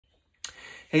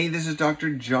Hey, this is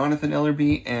Dr. Jonathan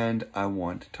Ellerby, and I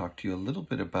want to talk to you a little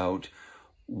bit about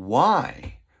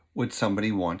why would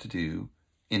somebody want to do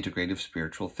integrative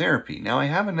spiritual therapy. Now, I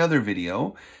have another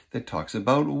video that talks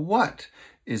about what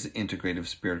is integrative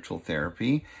spiritual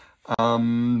therapy,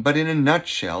 but in a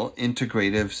nutshell,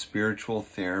 integrative spiritual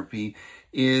therapy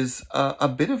is a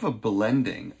bit of a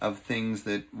blending of things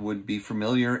that would be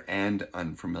familiar and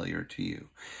unfamiliar to you.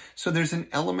 So there's an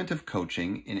element of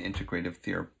coaching in integrative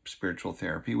spiritual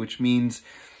therapy, which means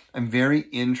I'm very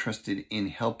interested in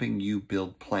helping you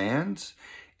build plans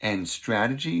and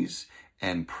strategies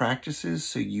and practices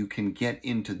so you can get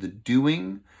into the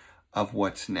doing of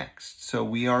what's next. So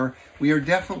we are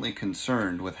definitely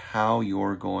concerned with how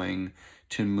you're going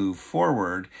to move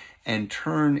forward and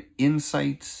turn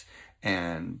insights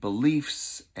and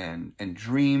beliefs and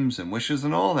dreams and wishes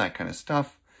and all that kind of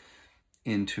stuff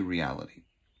into reality.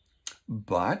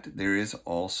 But there is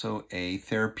also a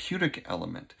therapeutic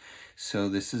element. So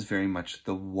this is very much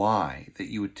the why that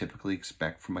you would typically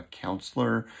expect from a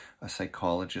counselor, a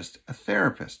psychologist, a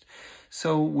therapist.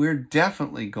 So we're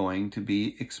definitely going to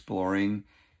be exploring,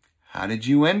 how did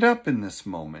you end up in this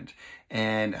moment?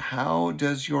 And how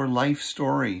does your life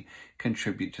story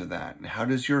contribute to that? And how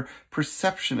does your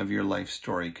perception of your life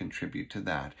story contribute to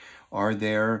that? Are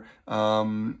there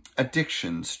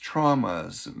addictions,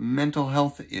 traumas, mental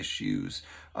health issues,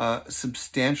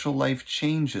 substantial life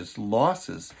changes,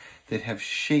 losses that have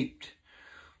shaped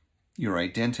your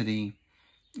identity,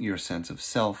 your sense of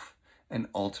self, and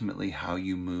ultimately how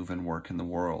you move and work in the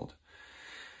world?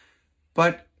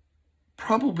 But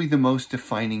probably the most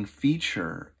defining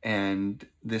feature, and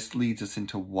this leads us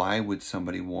into why would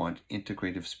somebody want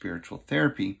integrative spiritual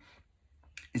therapy,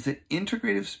 is that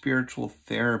integrative spiritual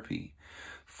therapy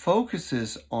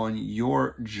focuses on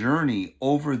your journey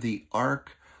over the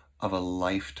arc of a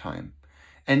lifetime.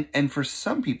 And for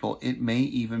some people, it may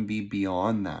even be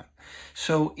beyond that.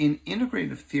 So in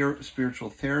integrative spiritual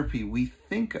therapy, we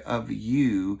think of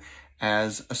you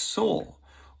as a soul,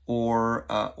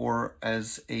 or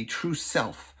as a true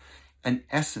self, an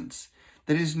essence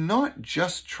that is not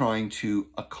just trying to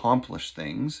accomplish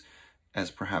things,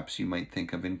 as perhaps you might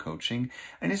think of in coaching,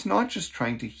 and is not just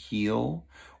trying to heal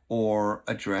or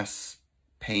address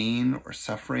pain or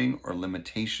suffering or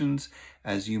limitations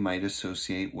as you might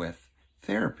associate with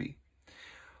therapy.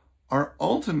 Our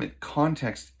ultimate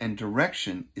context and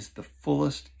direction is the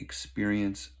fullest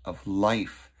experience of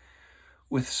life,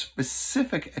 with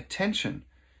specific attention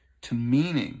to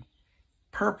meaning,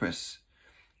 purpose,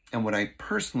 and what I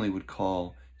personally would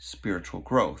call spiritual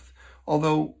growth,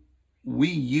 although we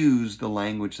use the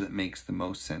language that makes the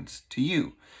most sense to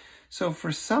you. So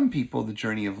for some people, the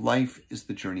journey of life is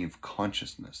the journey of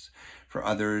consciousness. For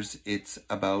others, it's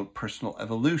about personal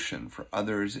evolution. For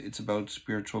others, it's about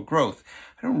spiritual growth.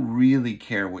 I don't really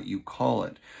care what you call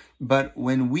it. But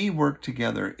when we work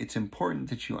together, it's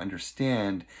important that you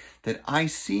understand that I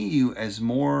see you as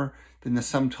more than the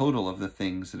sum total of the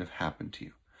things that have happened to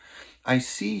you. I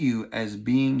see you as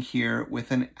being here with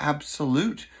an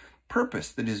absolute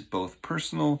purpose that is both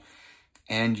personal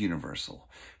and universal.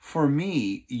 For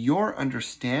me, your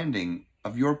understanding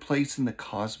of your place in the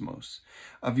cosmos,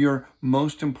 of your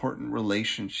most important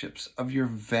relationships, of your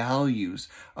values,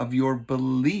 of your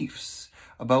beliefs,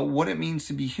 about what it means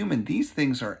to be human, these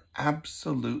things are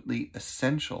absolutely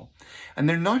essential. And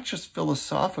they're not just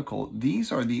philosophical.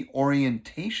 These are the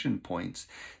orientation points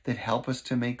that help us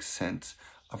to make sense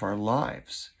of our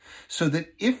lives. So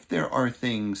that if there are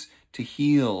things to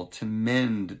heal, to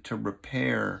mend, to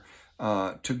repair,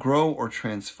 to grow or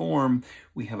transform,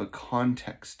 we have a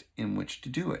context in which to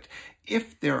do it.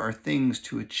 If there are things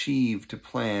to achieve, to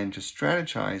plan, to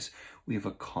strategize, we have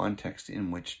a context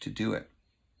in which to do it.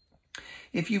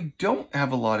 If you don't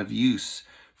have a lot of use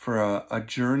for a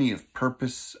journey of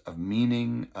purpose, of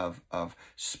meaning, of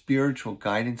spiritual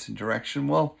guidance and direction,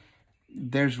 well,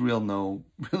 there's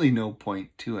really no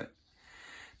point to it.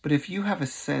 But if you have a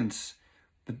sense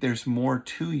that there's more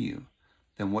to you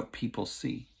than what people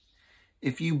see,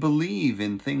 if you believe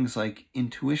in things like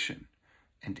intuition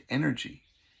and energy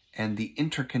and the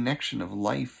interconnection of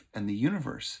life and the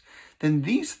universe, then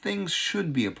these things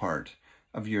should be a part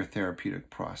of your therapeutic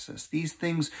process. These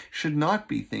things should not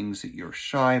be things that you're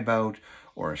shy about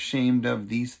or ashamed of.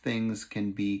 These things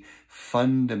can be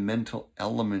fundamental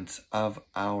elements of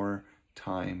our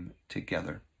time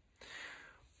together.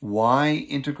 Why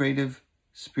integrative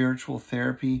spiritual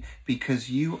therapy? Because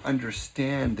you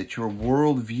understand that your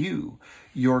worldview,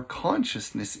 your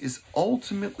consciousness, is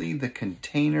ultimately the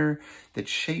container that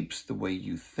shapes the way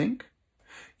you think,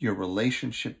 your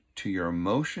relationship to your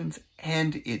emotions,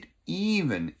 and it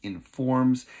even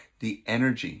informs the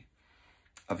energy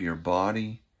of your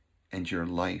body and your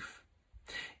life.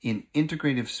 In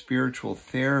integrative spiritual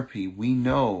therapy, we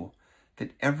know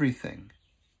that everything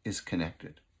is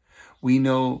connected. We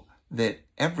know that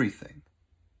everything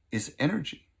is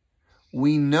energy.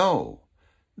 We know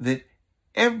that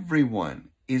everyone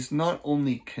is not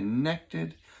only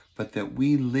connected, but that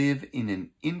we live in an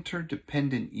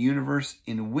interdependent universe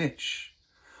in which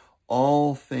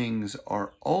all things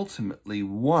are ultimately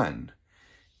one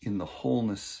in the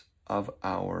wholeness of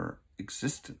our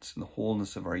existence, in the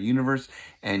wholeness of our universe,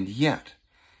 and yet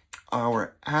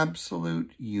our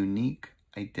absolute unique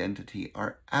identity,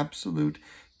 our absolute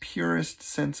purest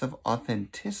sense of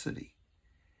authenticity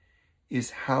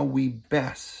is how we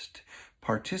best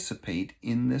participate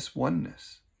in this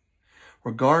oneness.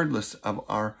 Regardless of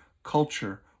our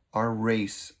culture, our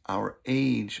race, our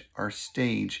age, our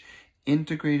stage,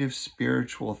 integrative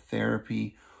spiritual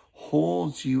therapy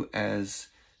holds you as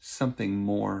something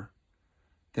more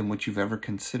than what you've ever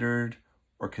considered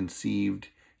or conceived.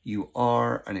 You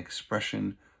are an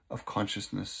expression of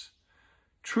consciousness.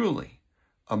 Truly,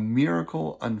 a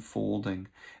miracle unfolding.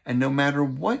 And no matter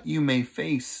what you may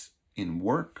face in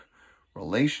work,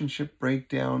 relationship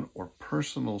breakdown, or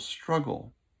personal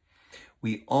struggle,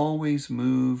 we always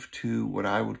move to what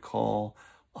I would call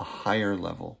a higher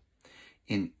level.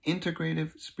 In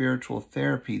integrative spiritual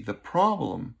therapy, the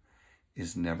problem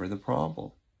is never the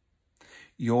problem.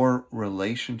 Your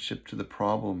relationship to the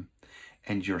problem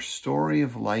and your story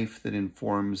of life that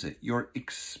informs it, your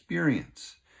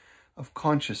experience of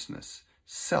consciousness,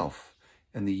 self,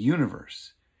 and the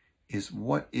universe is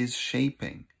what is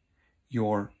shaping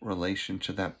your relation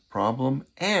to that problem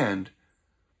and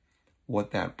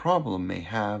what that problem may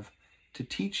have to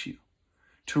teach you,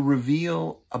 to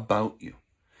reveal about you.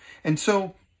 And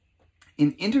so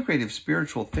in integrative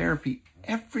spiritual therapy,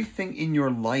 everything in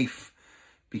your life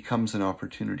becomes an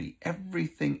opportunity.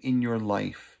 Everything in your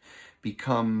life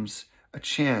becomes a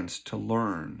chance to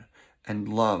learn and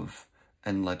love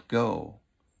and let go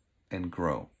and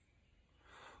grow.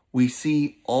 We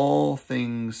see all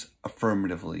things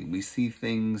affirmatively. We see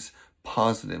things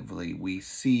positively. We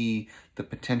see the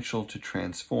potential to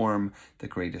transform the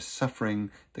greatest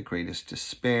suffering, the greatest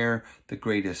despair, the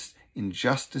greatest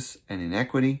injustice and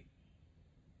inequity,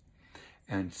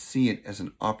 and see it as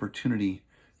an opportunity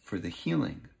for the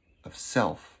healing of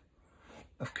self,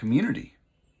 of community,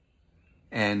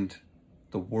 and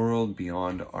the world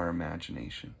beyond our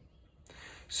imagination.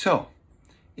 So,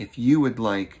 if you would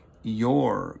like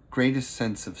your greatest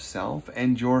sense of self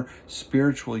and your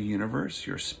spiritual universe,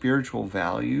 your spiritual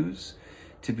values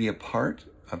to be a part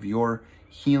of your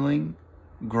healing,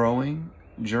 growing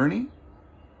journey,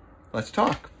 let's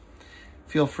talk.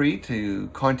 Feel free to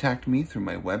contact me through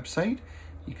my website.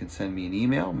 You can send me an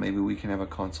email. Maybe we can have a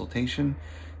consultation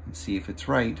and see if it's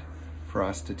right for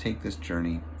us to take this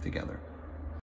journey together.